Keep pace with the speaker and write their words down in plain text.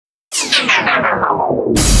T-minus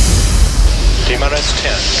 10,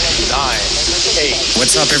 9, 8.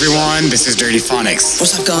 What's up, everyone? This is Dirty Phonics.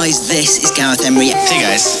 What's up, guys? This is Gareth Emery. Hey,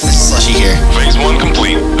 guys. This is Slushy here. Phase 1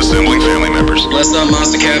 complete. Assembling family members. What's up,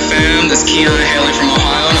 Monstercat fam? This is Keon hailing from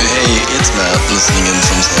Ohio. Hey, it's Matt listening in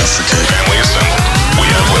from South Africa. Family assembled. We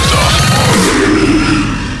have liftoff.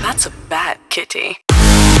 That's a bad kitty.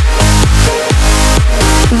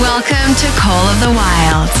 Welcome to Call of the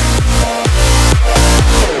Wild.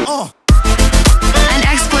 An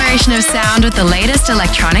exploration of sound with the latest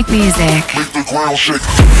electronic music. Make the ground shake.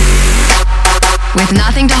 With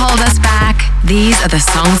nothing to hold us back, these are the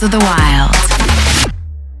songs of the wild.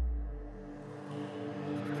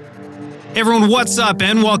 Hey everyone, what's up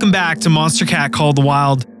and welcome back to Monstercat Call of the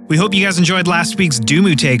Wild. We hope you guys enjoyed last week's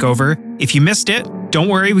Doomu takeover. If you missed it, don't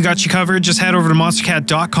worry, we got you covered. Just head over to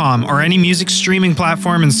monstercat.com or any music streaming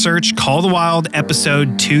platform and search Call the Wild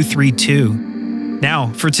episode 232.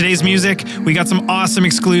 Now, for today's music, we got some awesome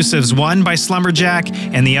exclusives, one by Slumberjack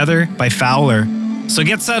and the other by Fowler. So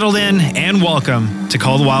get settled in and welcome to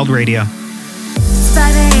Call the Wild Radio. 5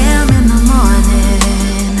 a.m. in the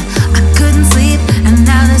morning, I couldn't sleep and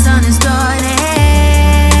now the sun is dawning.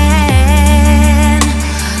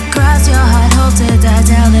 Cross your heart, hope to die,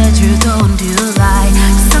 tell the truth, don't you lie.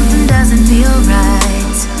 Something doesn't feel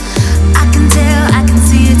right. I can tell, I can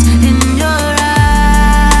see it in your eyes.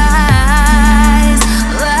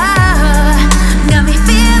 Got me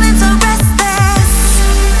feeling so restless.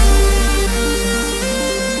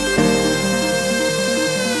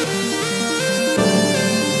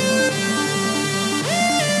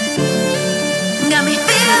 Got me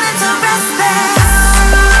feeling so restless.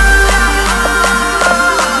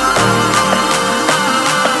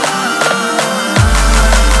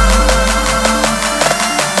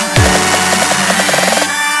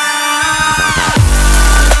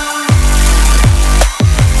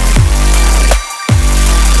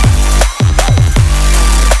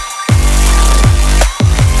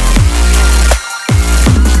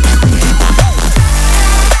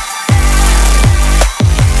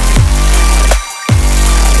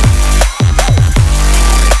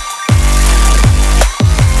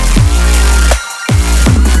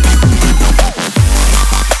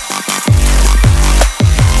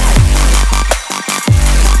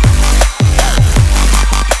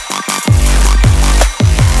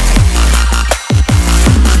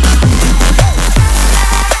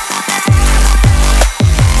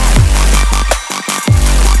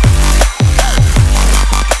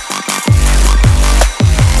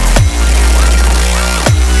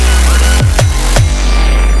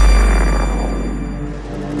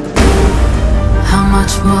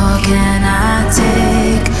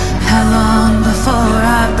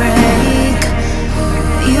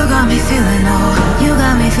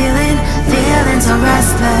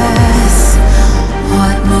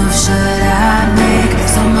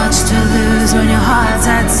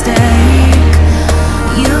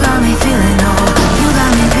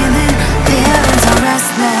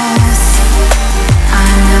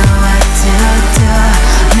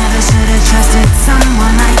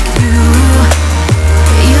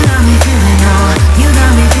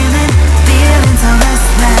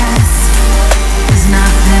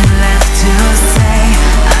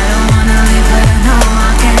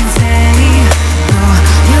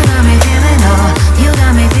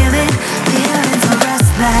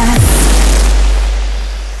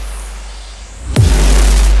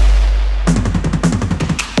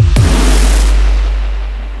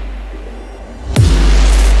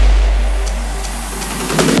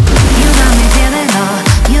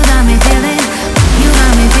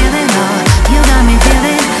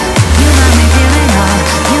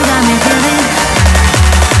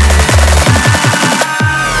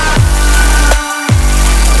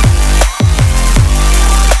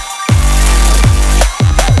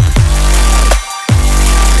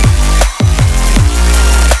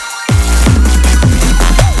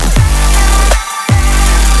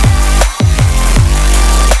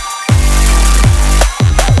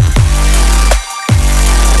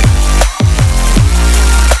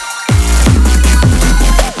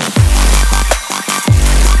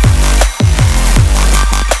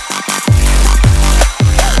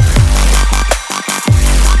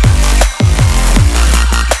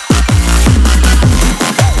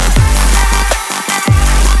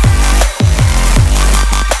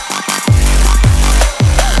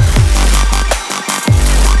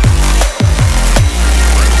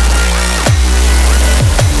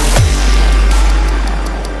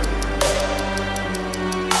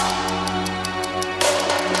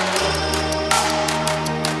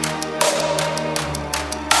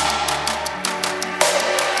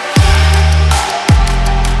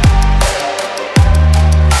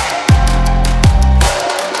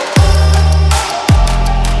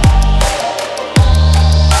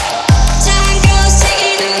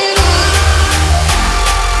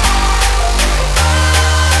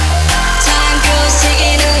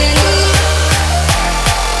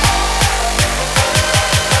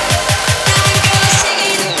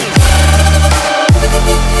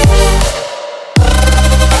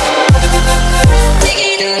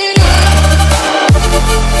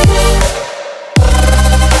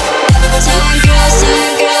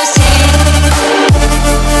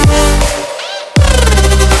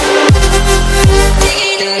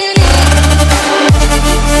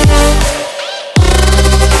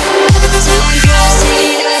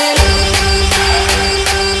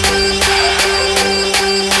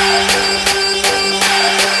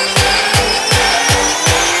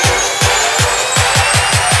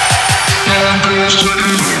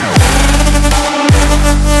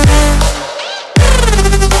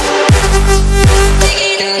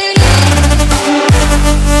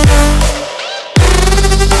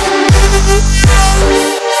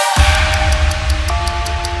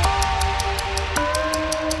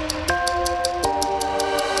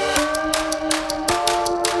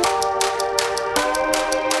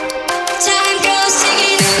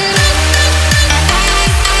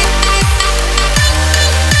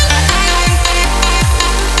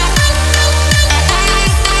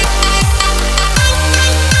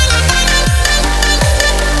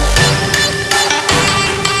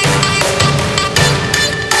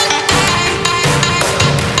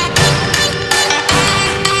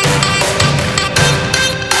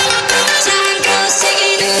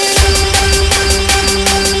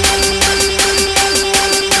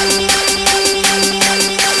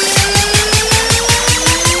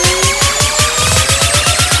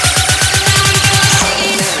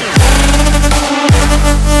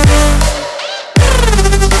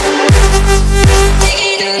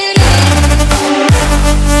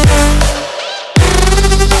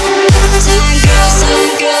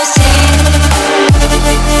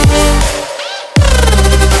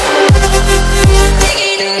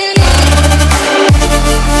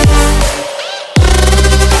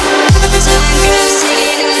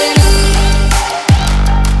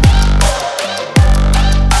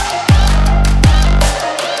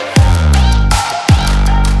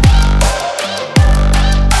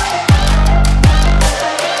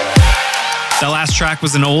 track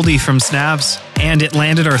was an oldie from Snaps, and it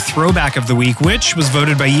landed our throwback of the week, which was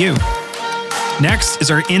voted by you. Next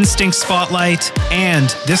is our Instinct Spotlight,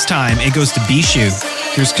 and this time it goes to Bishu.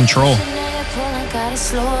 Here's Control.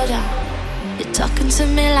 You're talking to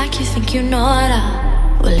me like you think you know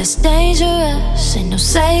that. Well, it's dangerous, ain't no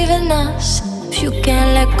saving us if you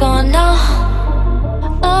can't let go now.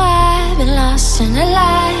 Oh, I've been lost in a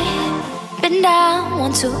light, been down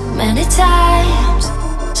one too many times.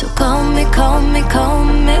 So call me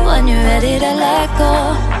when you're ready to let go.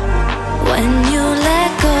 When you let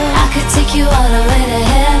go, I could take you all the way to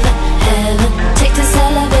heaven, heaven. Take this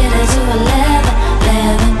elevator to 11,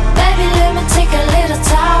 11. Baby, let me take a little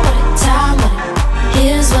time with it, time with it.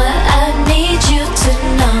 Here's what I need you to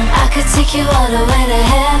know. I could take you all the way to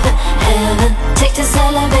heaven, heaven. Take this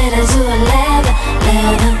elevator to 11,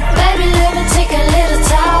 11. Baby, let me take a little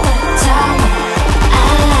time with it, time with it. I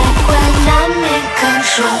like when I'm in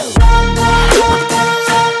control.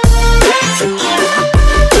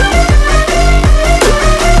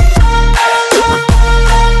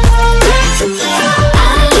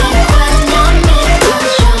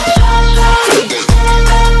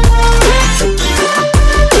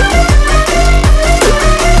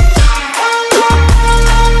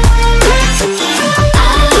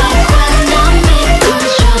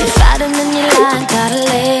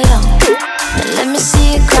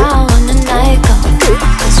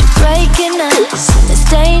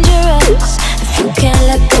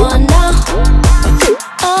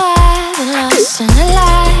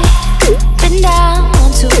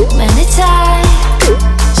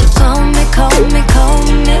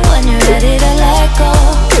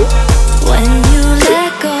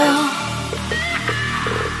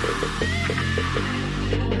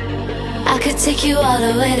 Take you all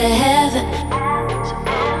the way to heaven.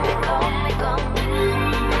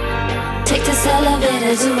 Take this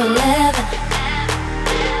elevator to 11.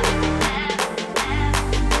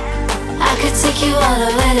 I could take you all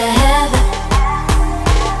the way to heaven.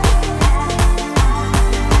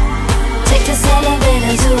 Take this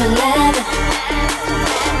elevator to 11.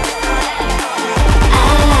 I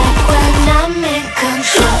like when I'm in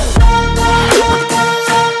control.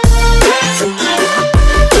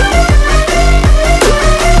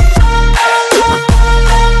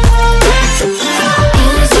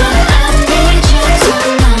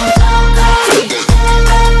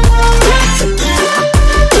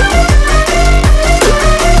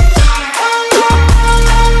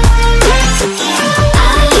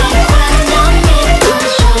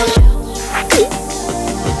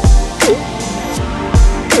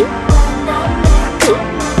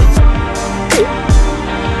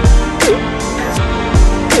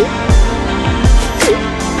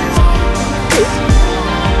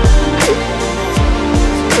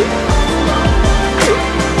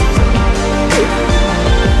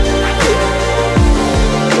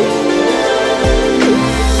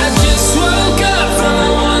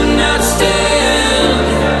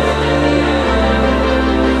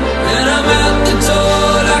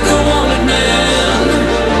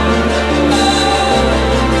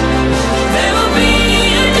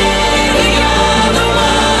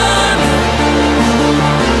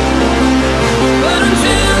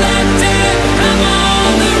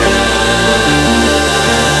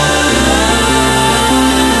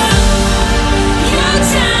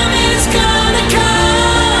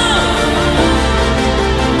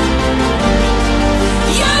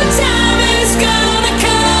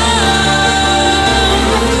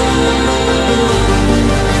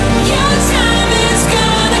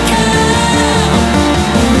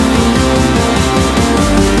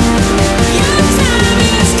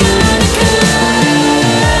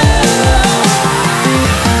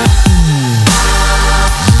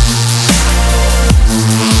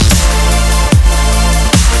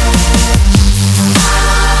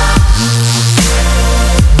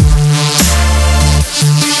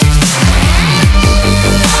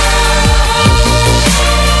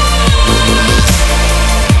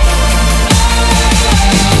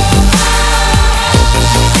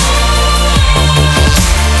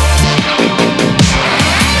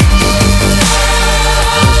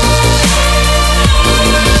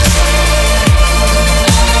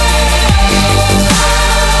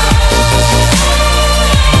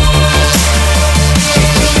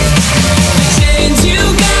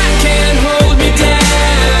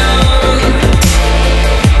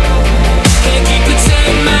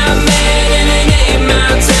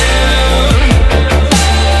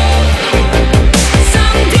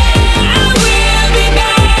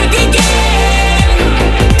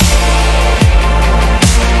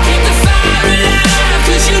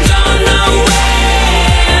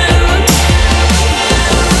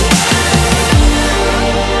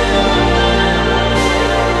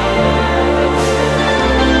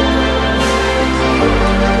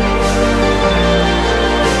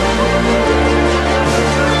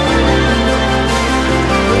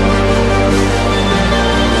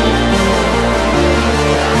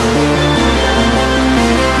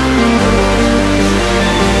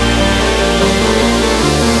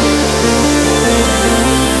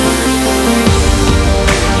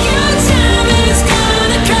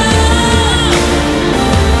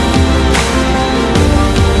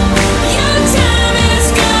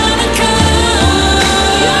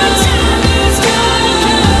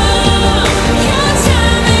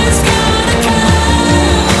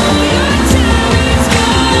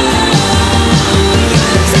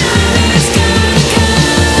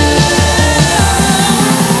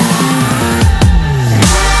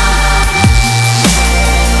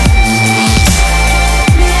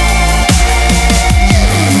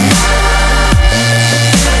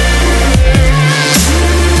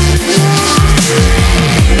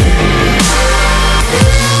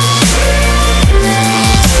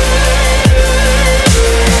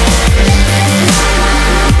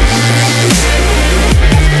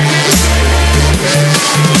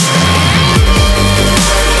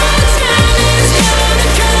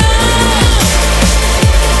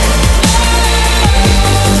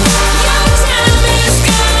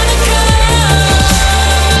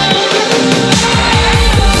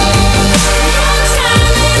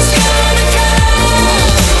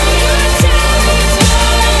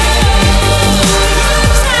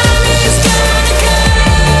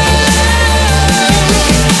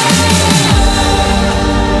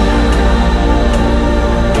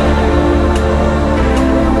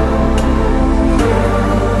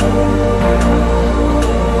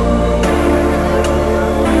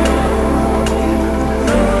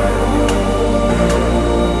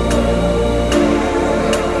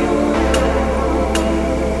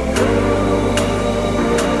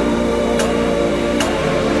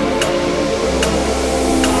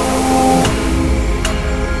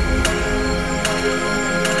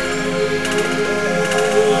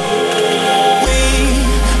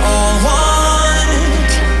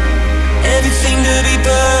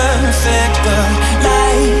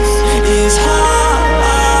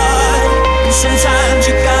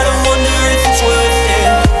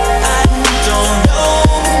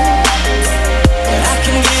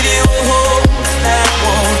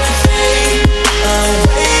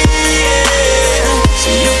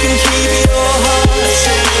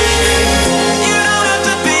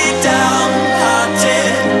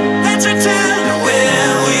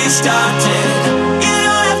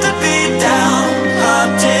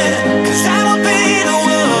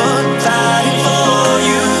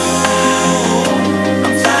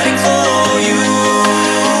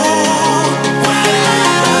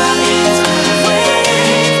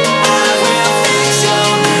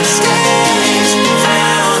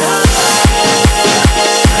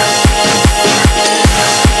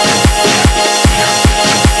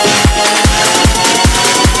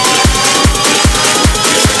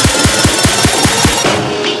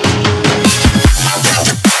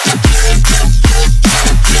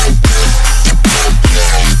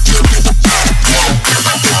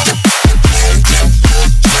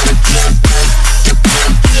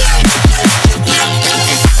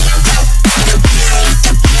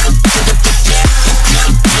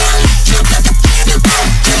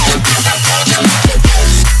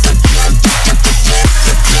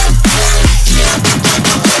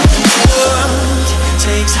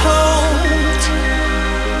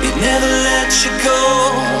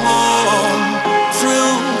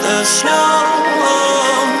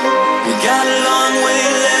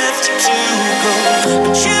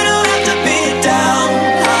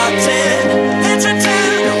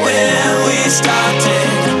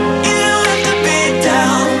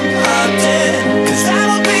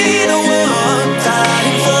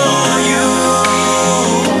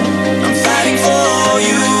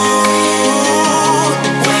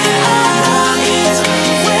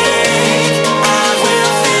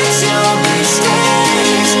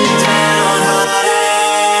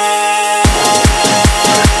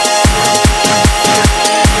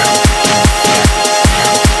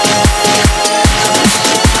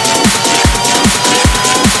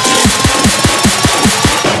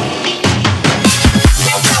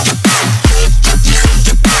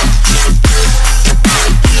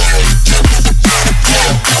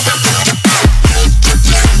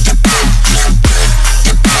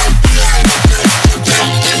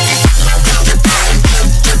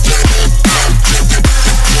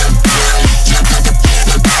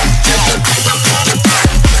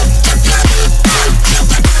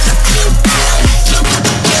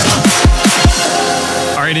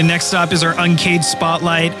 Next up is our Uncaged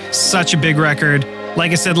Spotlight. Such a big record.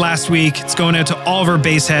 Like I said last week, it's going out to all of our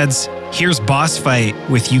bass heads. Here's Boss Fight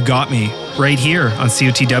with You Got Me, right here on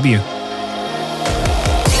COTW.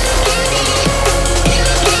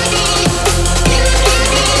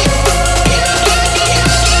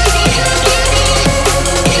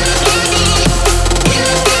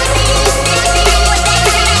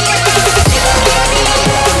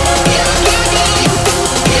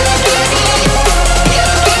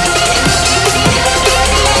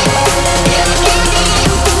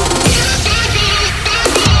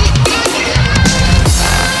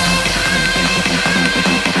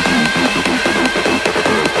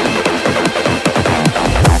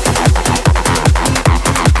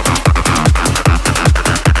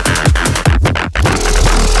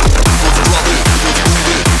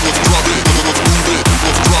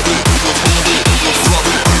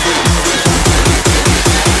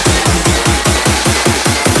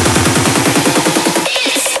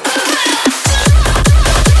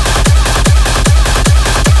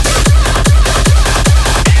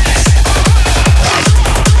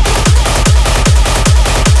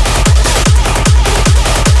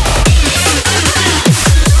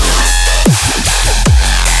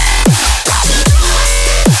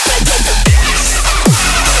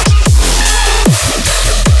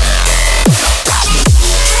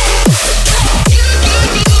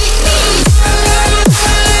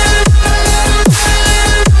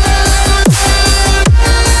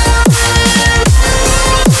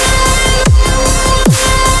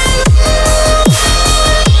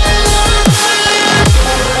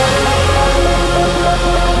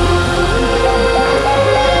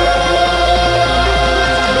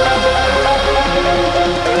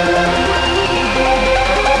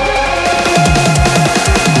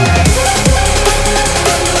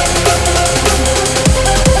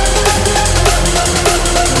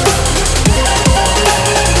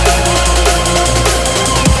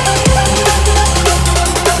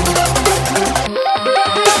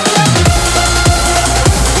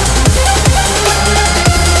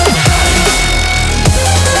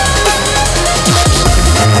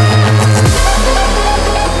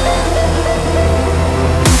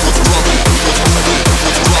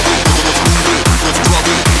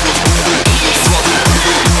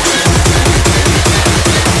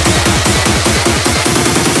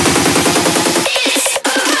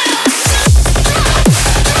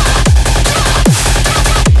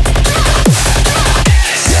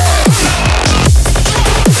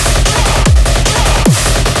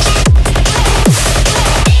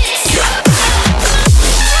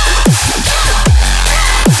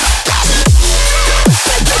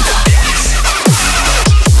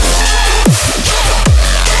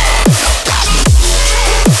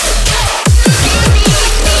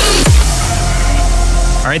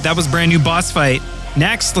 Alright, that was brand new Boss Fight.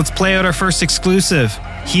 Next, let's play out our first exclusive.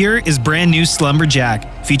 Here is brand new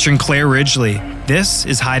Slumberjack featuring Claire Ridgely. This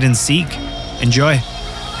is Hide and Seek. Enjoy.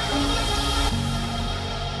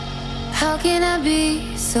 How can I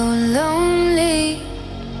be so lonely?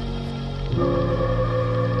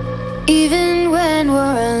 Even when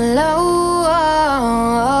we're alone.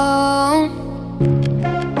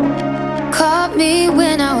 Caught me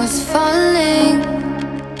when I was falling.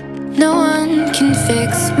 No one can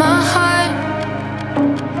fix my heart.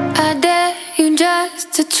 I dare you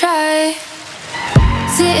just to try.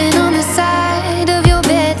 Sitting on the side of your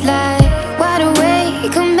bed like wide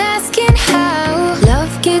awake, I'm asking how.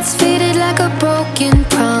 Love gets faded like a broken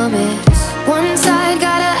promise. One side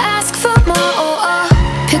gotta ask for more.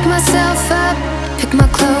 Pick myself up, pick my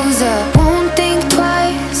clothes up. Won't think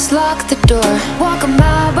twice, lock the door. Walk a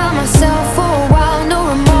mile by myself for a while, no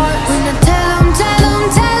remorse. When I tell 'em, tell 'em,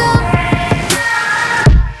 tell 'em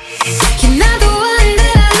you're not the one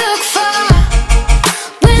that I look for.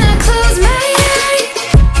 When I close my eyes,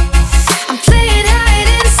 I'm playing hide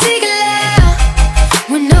and seek loud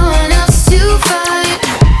with no one else to find.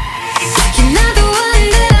 You're not the one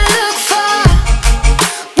that I look for.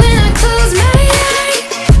 When I close my eyes,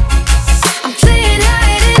 I'm playing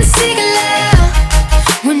hide and seek loud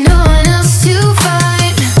with no one else to find.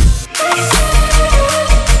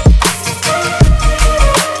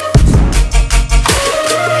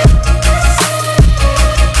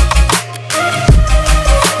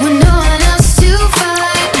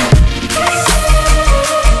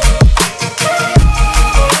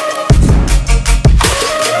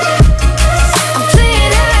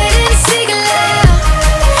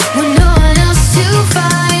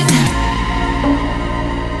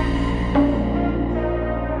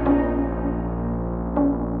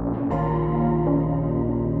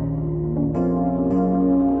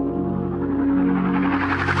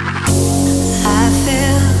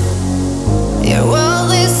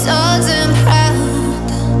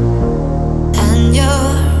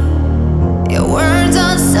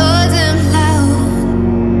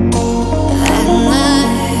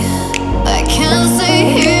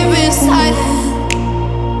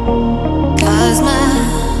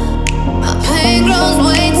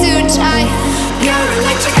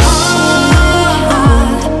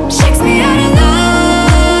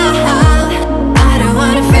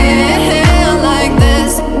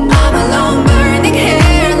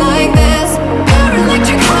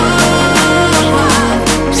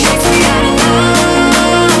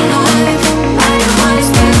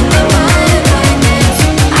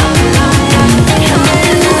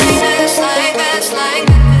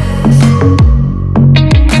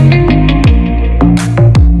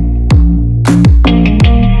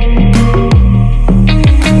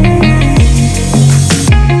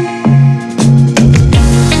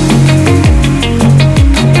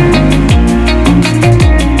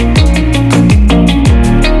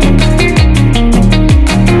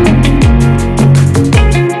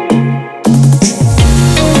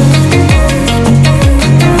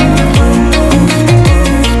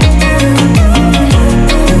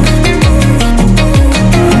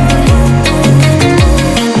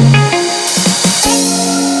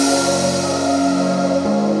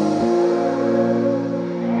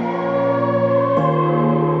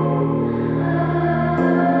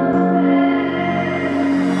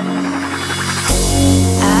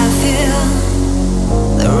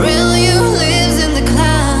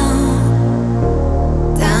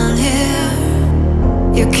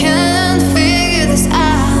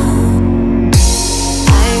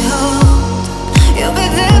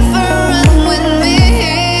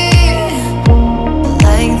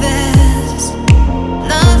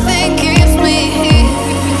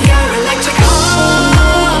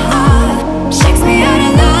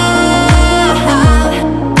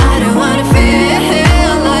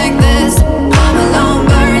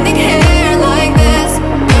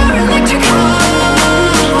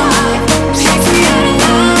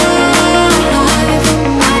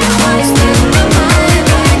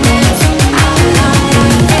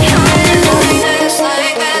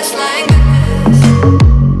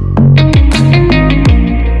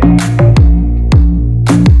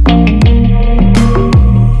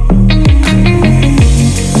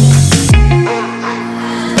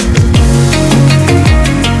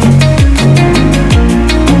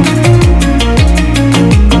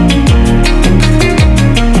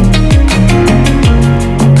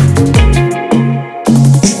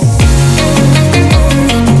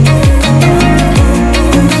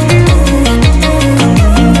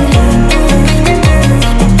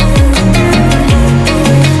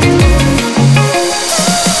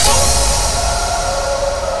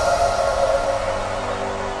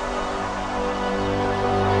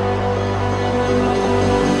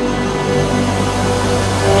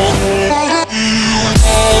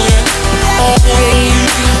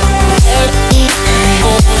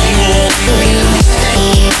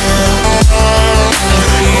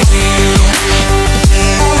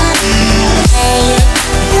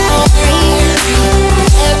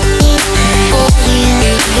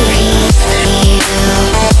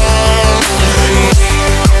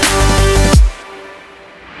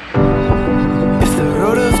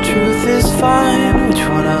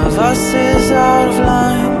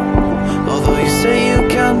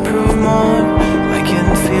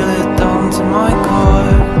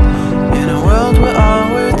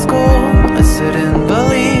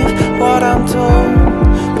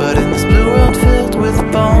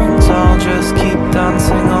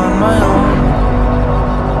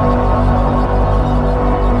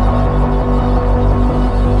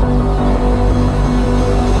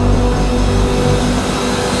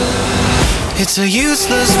 It's a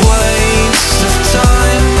useless waste of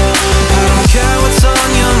time. I don't care what's on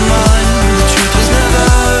your mind. The truth was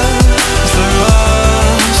never for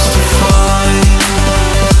us to find.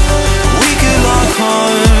 We could lock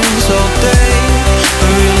horns all day,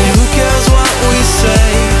 but really who cares what we say?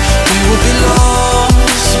 We will be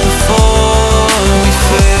lost before we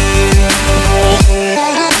fade.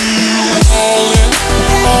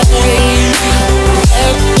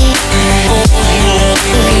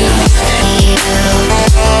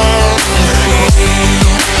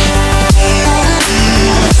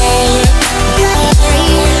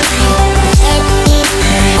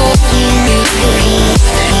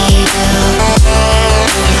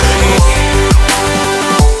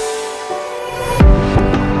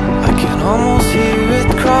 I can almost hear it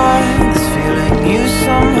cry, this feeling you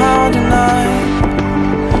somehow deny.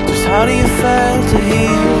 Just how do you fail to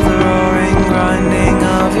hear the roaring, grinding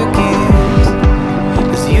of your gears?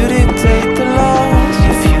 As you dictate the laws,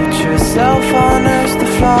 your future self honors the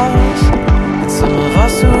flaws. And some of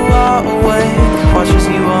us who are awake watch as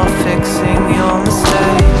you are fixing your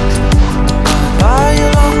mistakes. I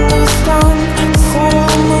understand the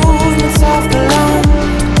subtle movements of the land.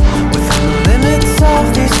 Within the limits of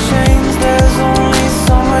these chains, there's only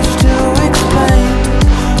so much to explain.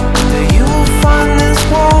 One day you will find this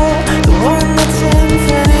wall, the one that's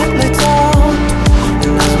infinitely tall.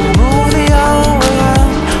 And as we move the hour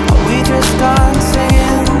around, are we just dancing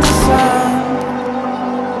in the sand?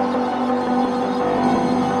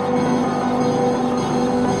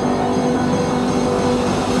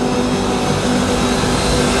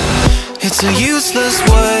 It's a useless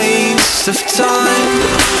waste of time.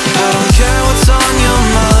 I don't care what's on your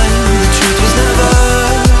mind. The truth was never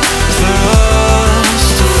for us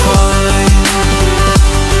to find.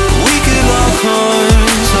 We could lock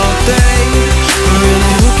horns all day, but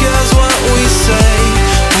really who cares what we say?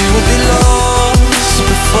 We will be lost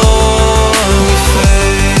before we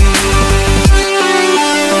fade.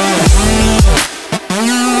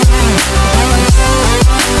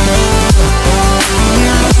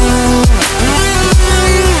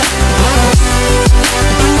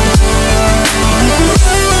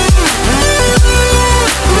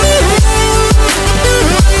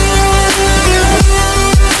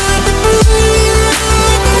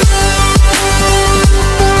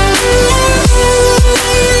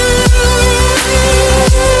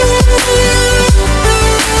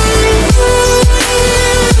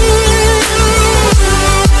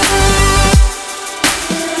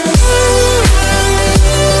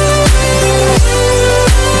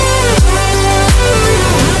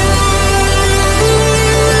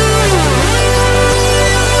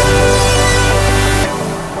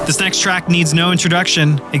 This next track needs no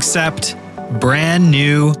introduction except brand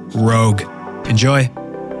new Rogue. Enjoy.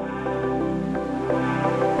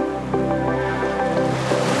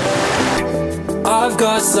 I've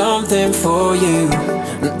got something for you,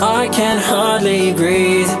 and I can hardly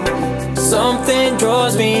breathe. Something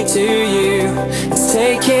draws me to you, it's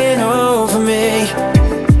taking over me.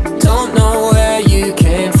 Don't know where you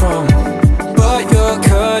came from, but you're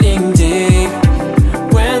cutting deep.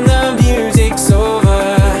 When the music's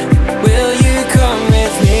over, will you come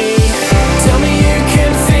with me? Tell me you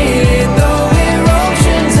can feel it, though we're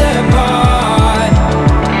oceans apart.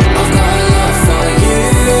 I've got love for you,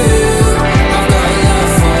 I've got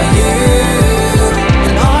love for you.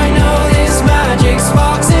 And I know this magic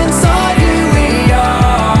sparks inside who we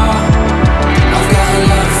are. I've got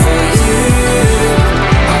love for you.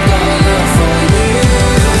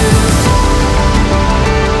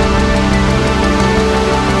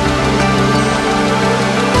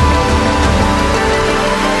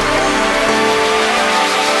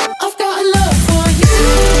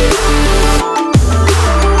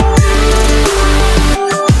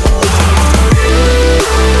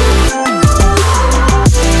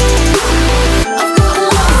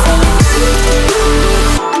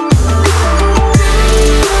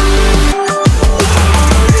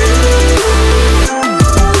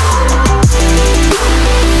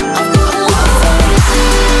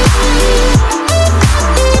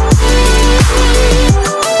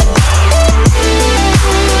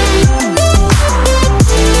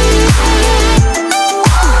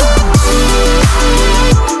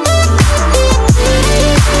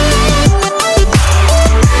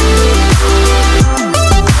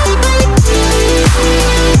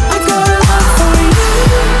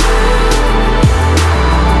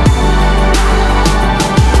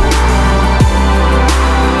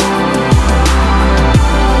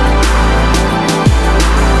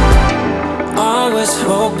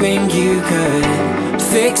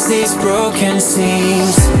 broken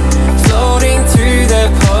seams, floating through the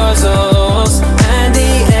puzzles and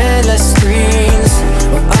the endless screens.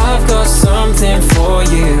 Well, I've got something for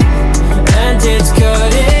you, and it's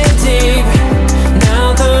cutting deep.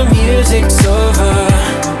 Now the music's over.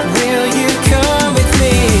 Will you come with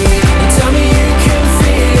me? And tell me you can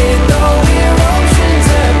feel it, though we're oceans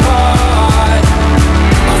apart.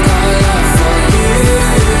 I've got a love for you.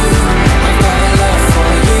 I've got a love for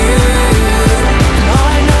you.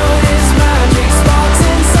 I know there's magic spots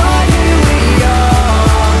inside who we are.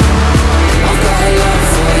 I've got a love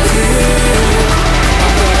for you.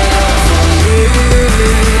 I've got a love for you.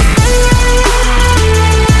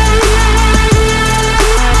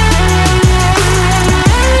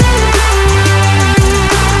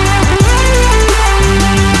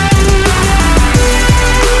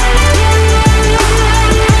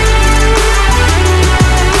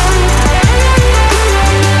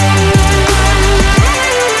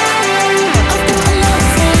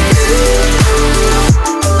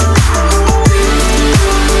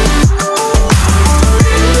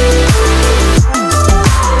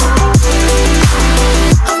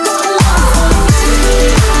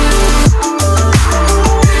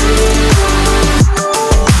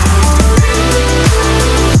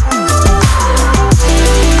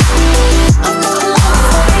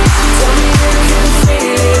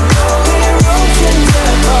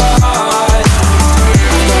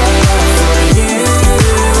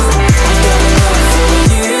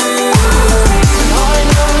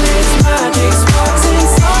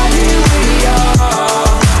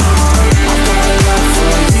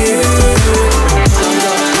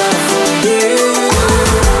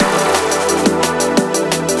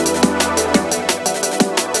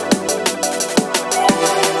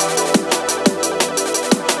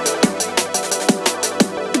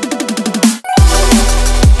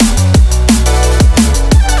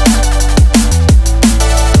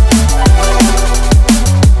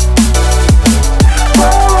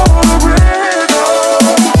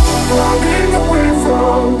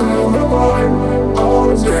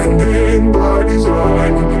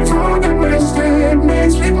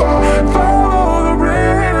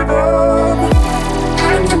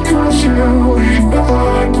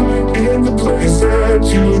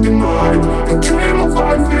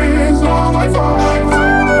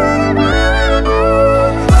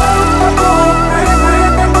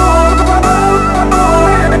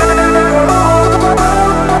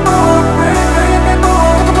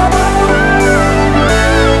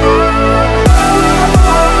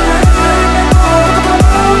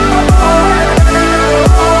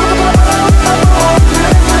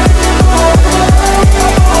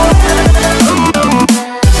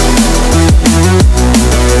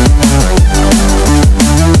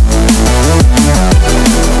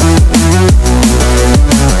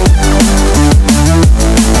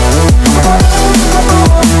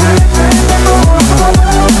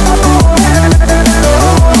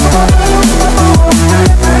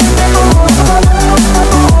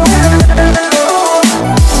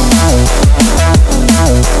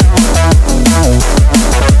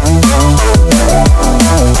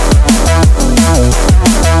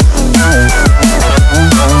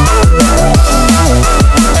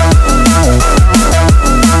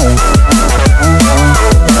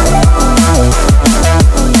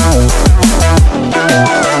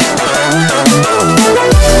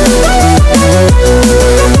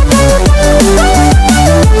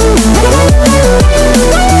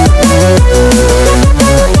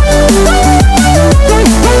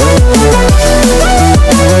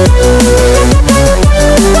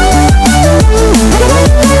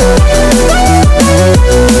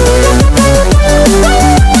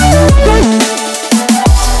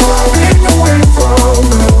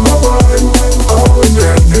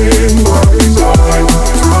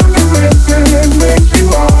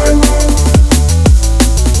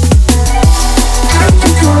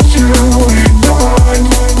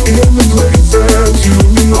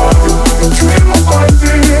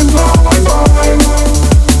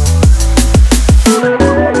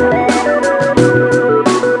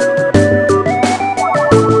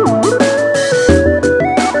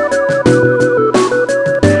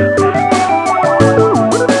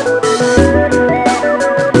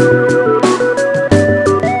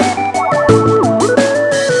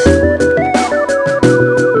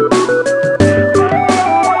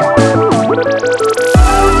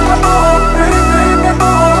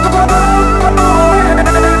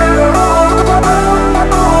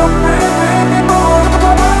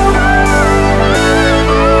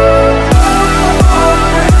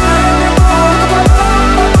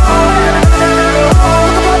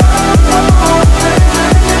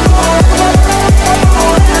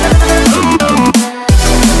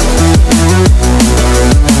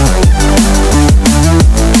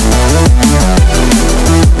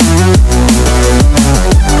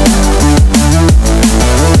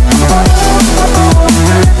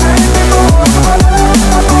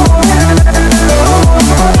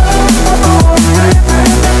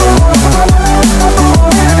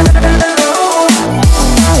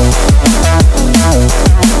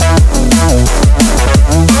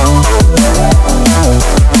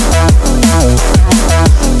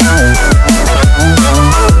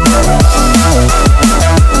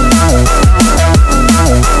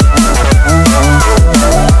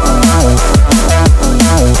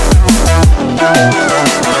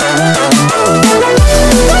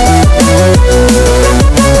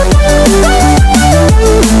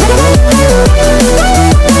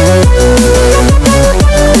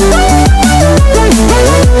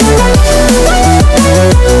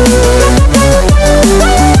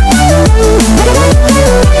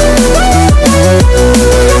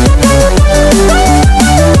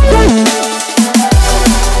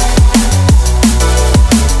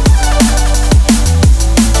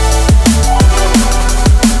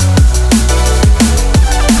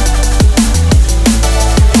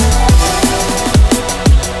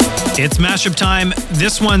 mashup time.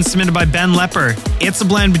 This one's submitted by Ben Lepper. It's a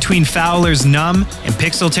blend between Fowler's Numb and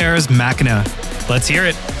Pixel Terra's Machina. Let's hear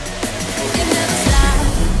it.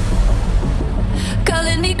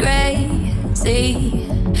 Calling me crazy,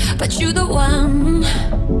 but you the one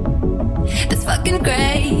that's fucking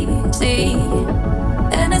crazy.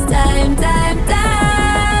 And it's time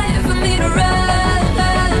for me to run.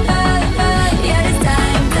 Yeah, it's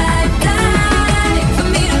time for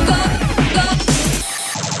me to go.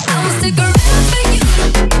 I'ma stick around for you.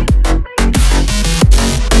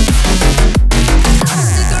 I'ma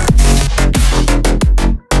stick around.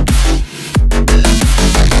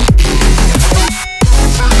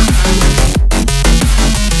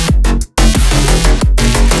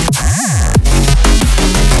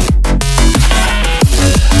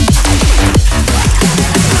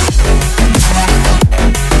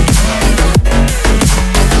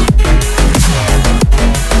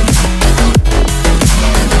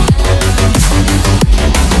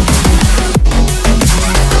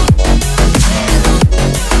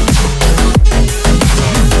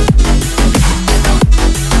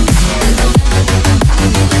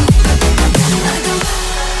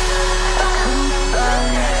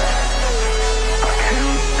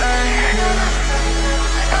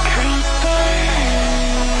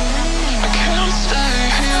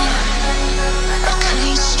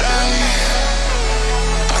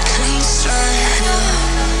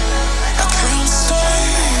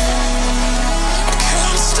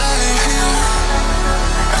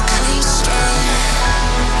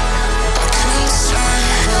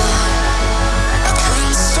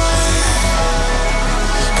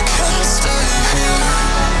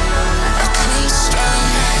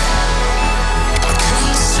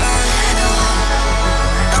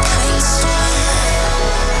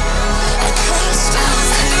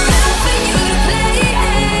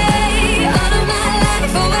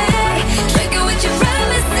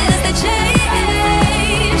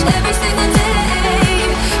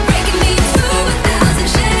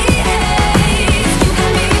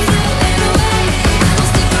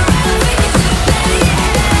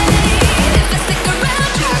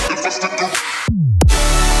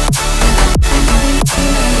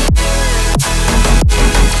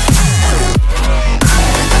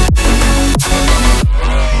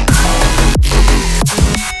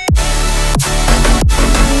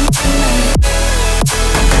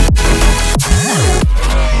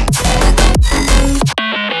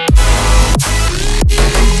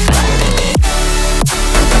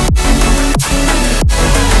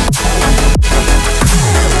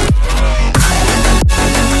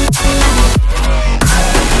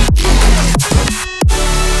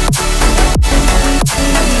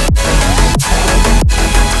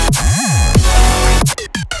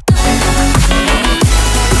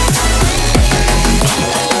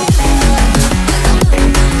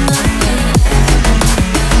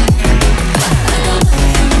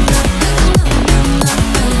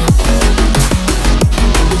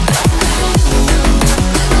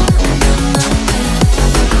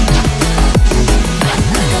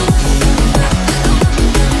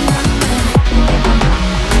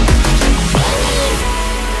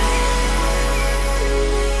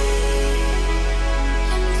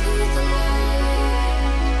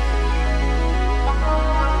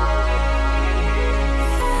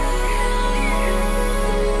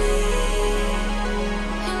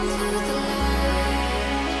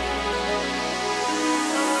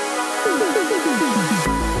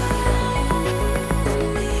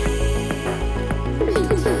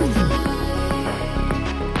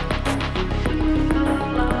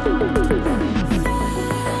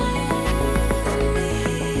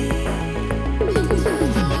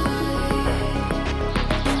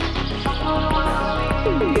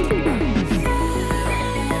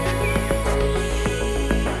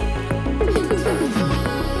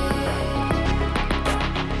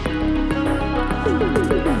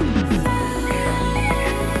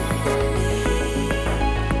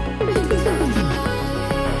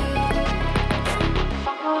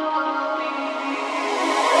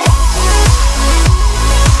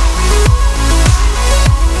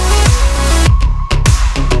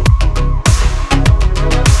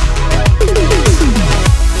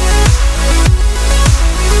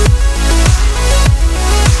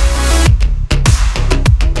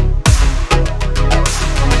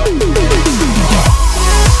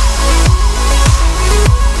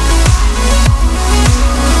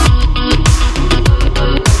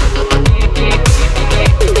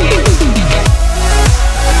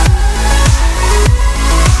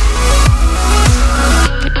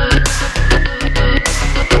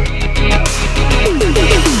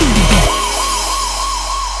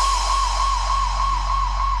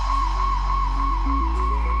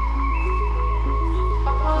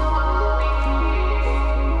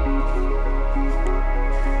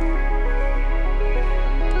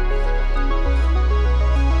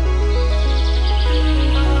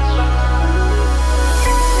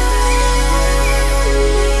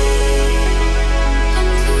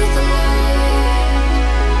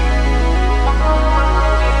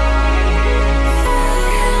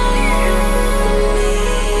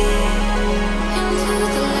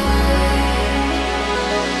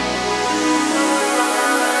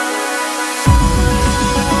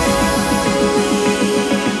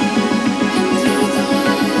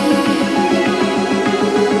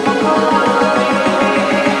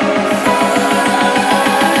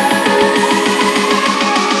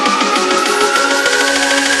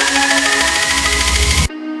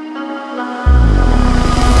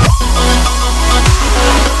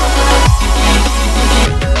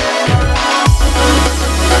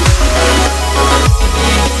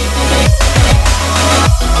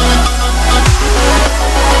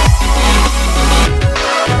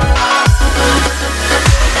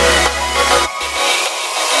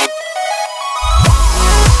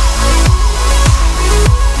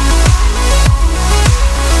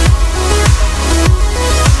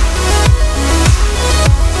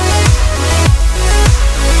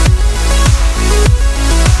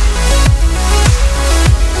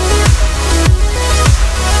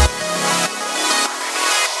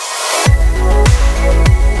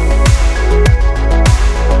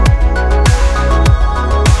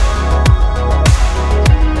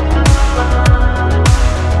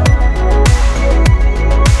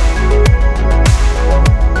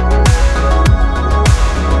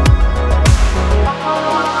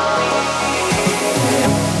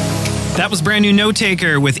 That was brand new Note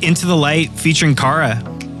Taker with Into the Light featuring Kara.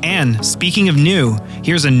 And speaking of new,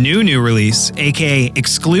 here's a new release, aka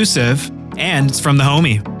exclusive, and it's from the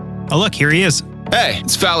homie. Oh look, here he is. Hey,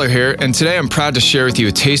 it's Fowler here, and today I'm proud to share with you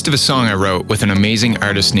a taste of a song I wrote with an amazing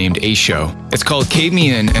artist named A Show. It's called Cave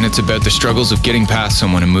Me In, and it's about the struggles of getting past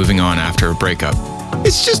someone and moving on after a breakup.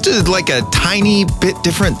 It's just like a tiny bit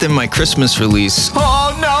different than my Christmas release.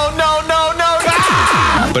 Oh, no.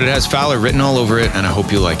 Ah! But it has Fowler written all over it, and I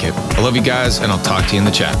hope you like it. I love you guys, and I'll talk to you in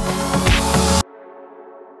the chat.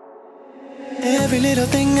 Every little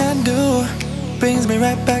thing I do brings me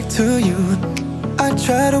right back to you. I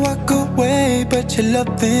try to walk away, but you're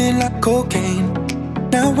loving like cocaine.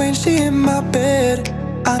 Now when she in my bed,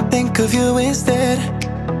 I think of you instead.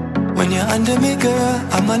 When you're under me, girl,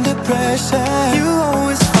 I'm under pressure. You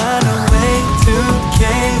always find a way to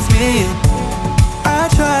cave me in. I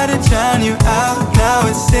try to drown you out, now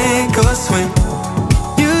it's sink or swim.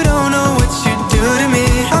 You don't know what you do to me.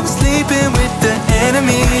 I'm sleeping with the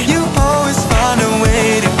enemy. You always find a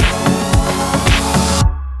way to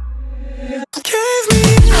cave me.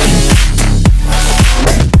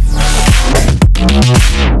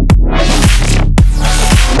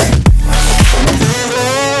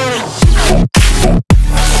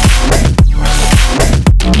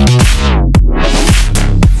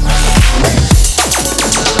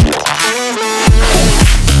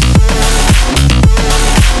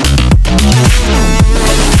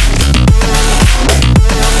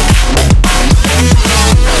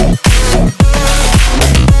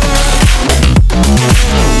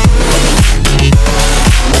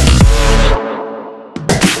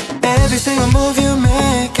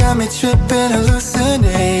 Tripping,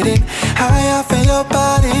 hallucinating, high off in your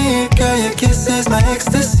body. Girl, your kiss is my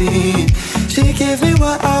ecstasy. She gives me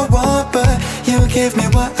what I want, but you give me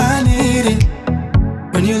what I needed.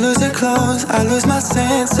 When you lose your clothes, I lose my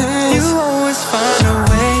senses. You always find a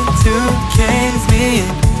way to cave me in.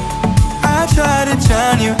 I try to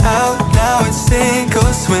drown you out, now it's sink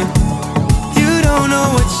or swim. You don't know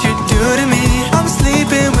what you do to me. I'm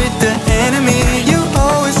sleeping with the enemy. You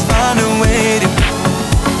always find a way to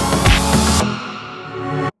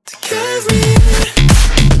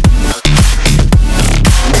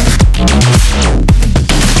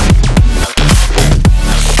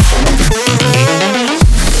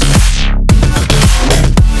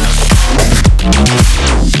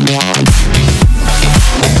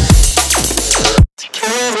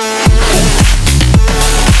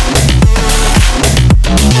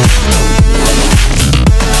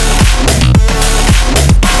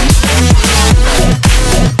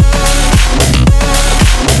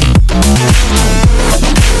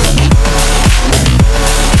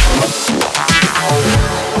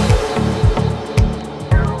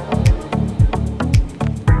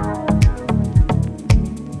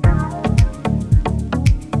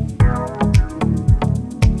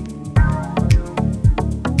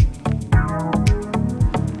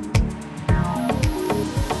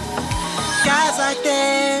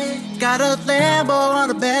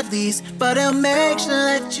but he'll make sure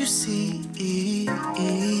that you see.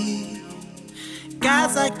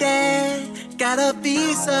 Guys like that got a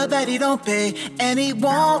visa that he don't pay, and he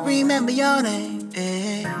won't remember your name.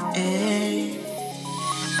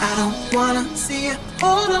 I don't wanna see you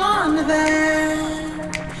hold on to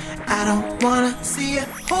that. I don't wanna see you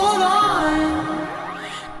hold on,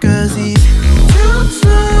 'cause he's too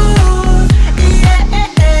smooth.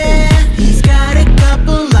 He's got a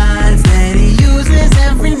couple lines that he uses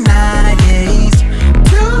every night. Yeah, he's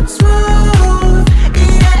too smooth.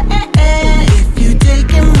 If you take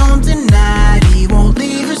him home tonight, he won't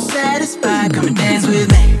leave her satisfied. Come and dance with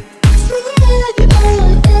me.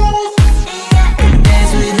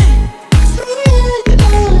 Dance with me.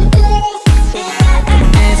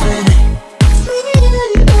 Dance with me.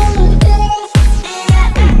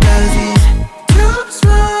 'Cause he's too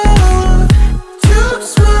smooth. Too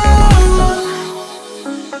smooth.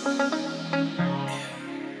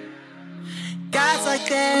 Guys like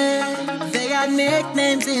that, they got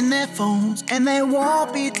nicknames in their phones, and they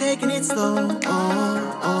won't be taking it slow.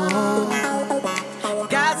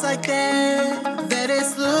 Guys like that, that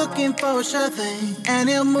is looking for a sure thing, and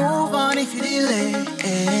he'll move on if you delay.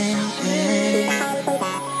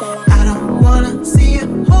 I don't wanna see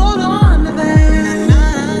you hold on to that.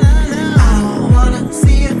 I don't wanna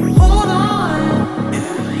see you hold on,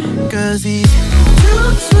 'cause he's too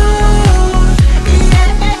smooth.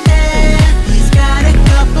 He's got a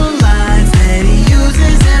couple lines that he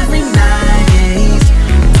uses every night. Yeah, he's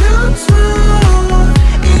too smooth.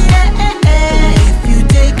 If you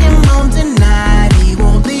take him home tonight, he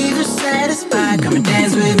won't leave her satisfied. Come and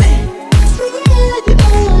dance with me.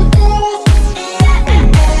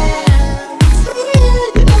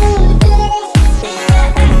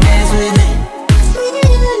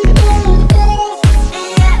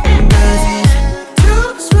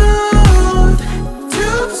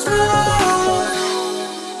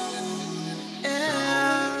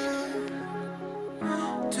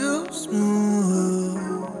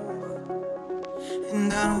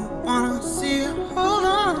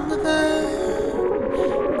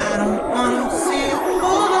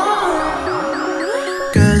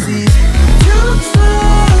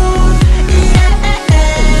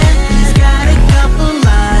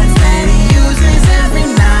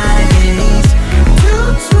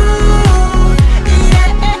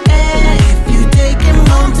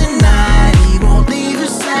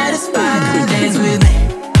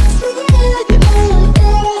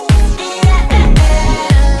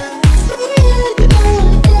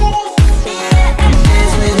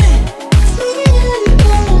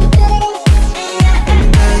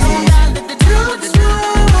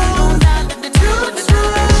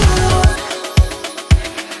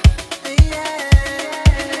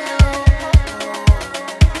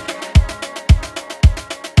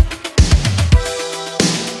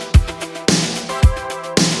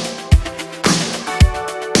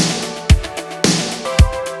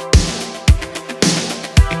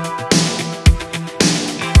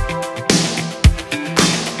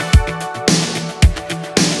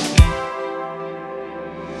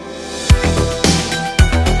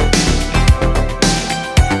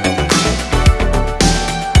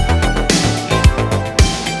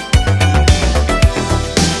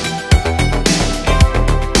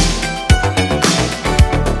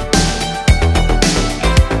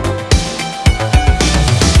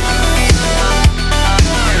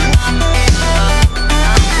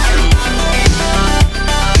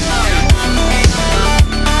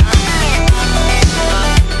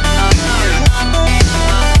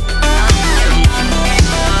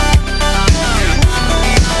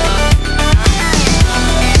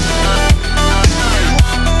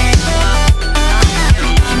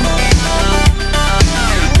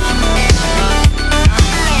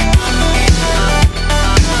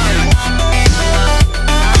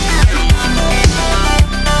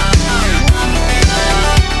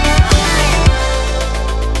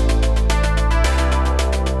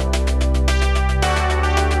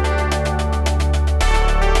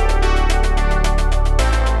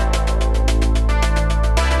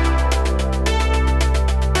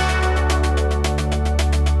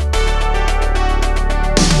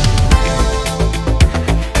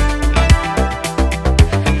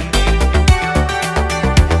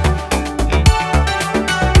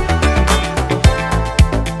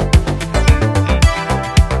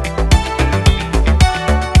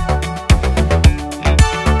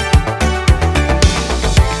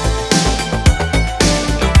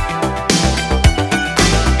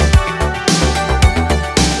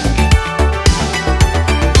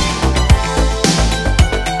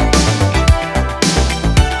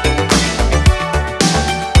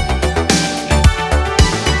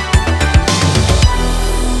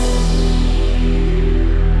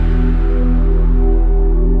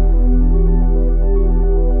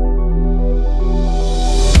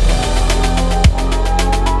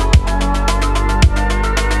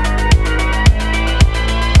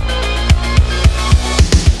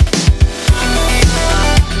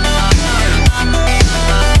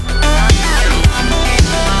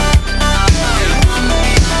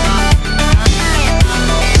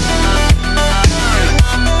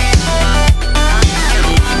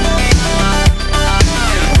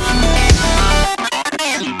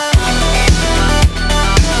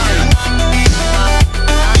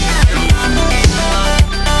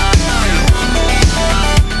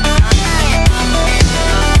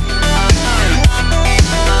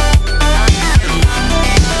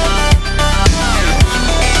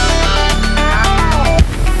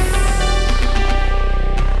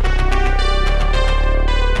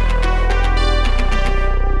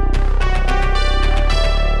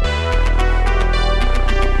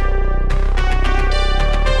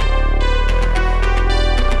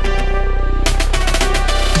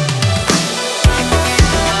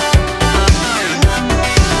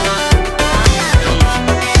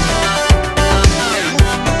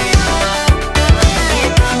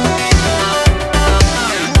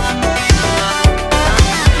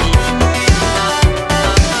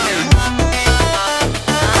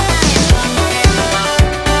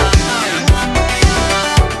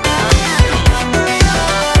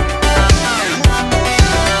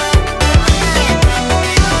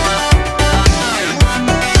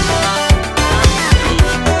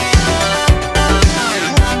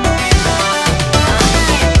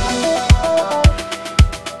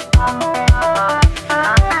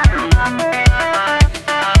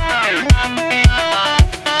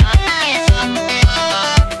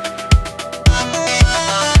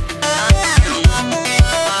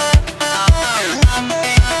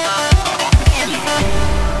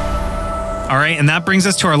 and that brings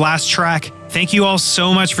us to our last track. Thank you all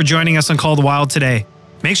so much for joining us on Call the Wild today.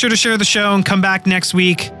 Make sure to share the show and come back next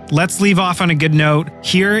week. Let's leave off on a good note.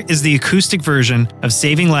 Here is the acoustic version of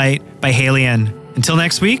Saving Light by Haley N. Until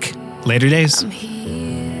next week, later days. I'm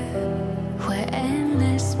here where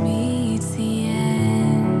endless meets the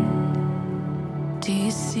end. Do you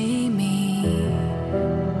see me?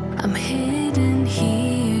 I'm hidden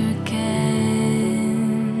here again.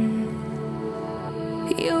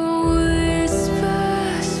 Your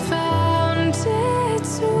whispers found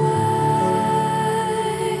its way.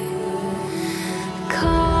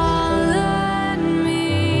 Calling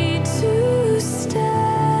me to stay.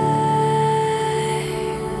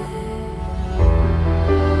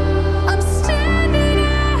 I'm standing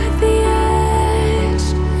at the edge,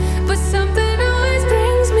 but something always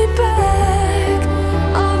brings me back.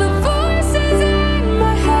 All the voices in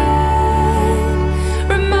my head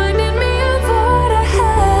reminding me of what I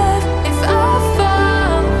have. If I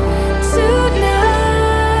fall tonight,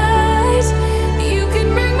 you can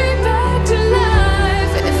bring me back to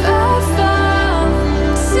life. If I fall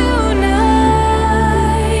tonight,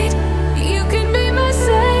 you can be my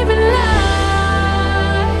saving light.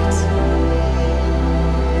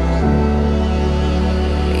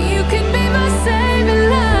 You can be my saving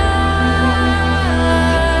light.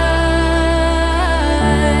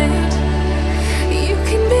 You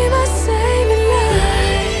can be my saving light.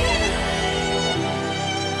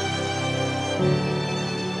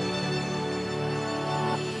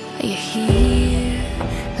 You're here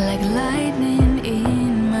like lightning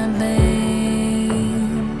in my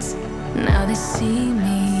veins. Now they see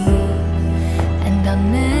me, and I'll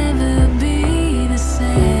never be the same.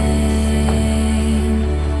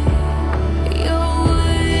 Your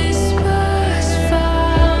whispers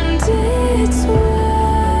found its way,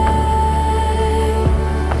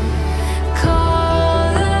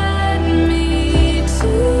 calling me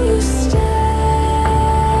to stay.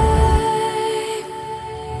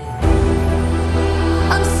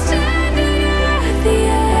 I'm standing at the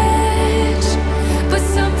edge, but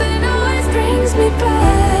something always brings me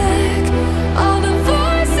back. All the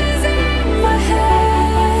voices in my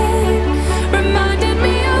head reminded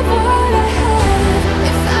me of what I have.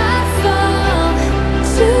 If I fall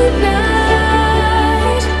tonight,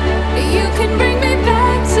 you can bring me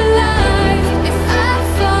back to life. If I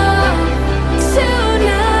fall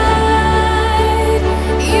tonight,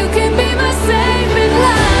 you can be my saving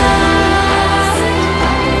light.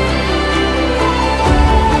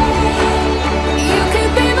 You can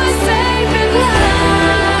be my saving light.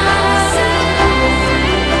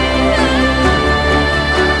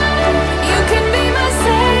 You can be my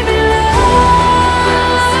saving light.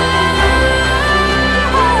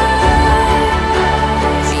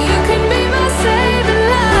 You can be my saving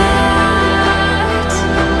light.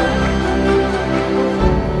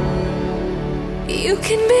 You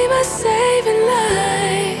can be my saving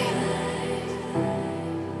light.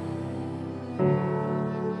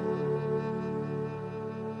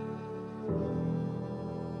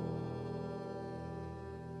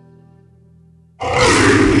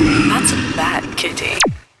 That's a bad kitty.